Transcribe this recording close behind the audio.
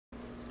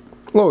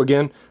Hello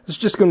again. This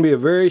is just going to be a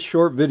very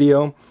short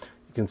video.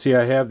 You can see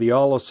I have the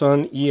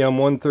Sun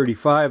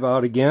EM135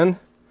 out again.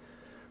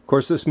 Of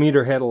course, this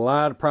meter had a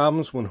lot of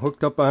problems when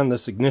hooked up on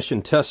this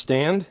ignition test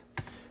stand.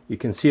 You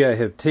can see I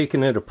have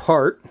taken it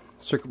apart.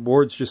 Circuit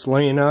board's just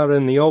laying out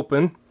in the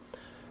open.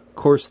 Of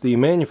course, the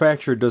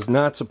manufacturer does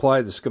not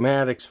supply the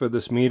schematics for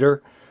this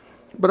meter,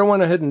 but I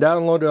went ahead and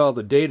downloaded all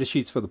the data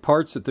sheets for the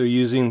parts that they're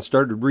using and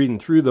started reading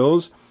through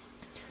those.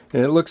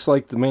 And it looks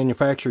like the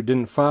manufacturer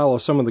didn't follow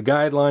some of the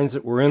guidelines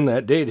that were in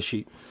that data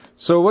sheet.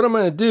 So what I'm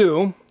going to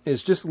do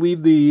is just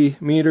leave the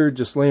meter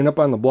just laying up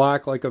on the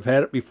block like I've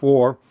had it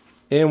before,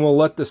 and we'll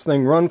let this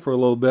thing run for a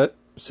little bit,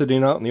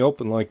 sitting out in the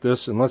open like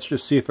this, and let's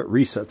just see if it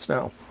resets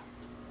now.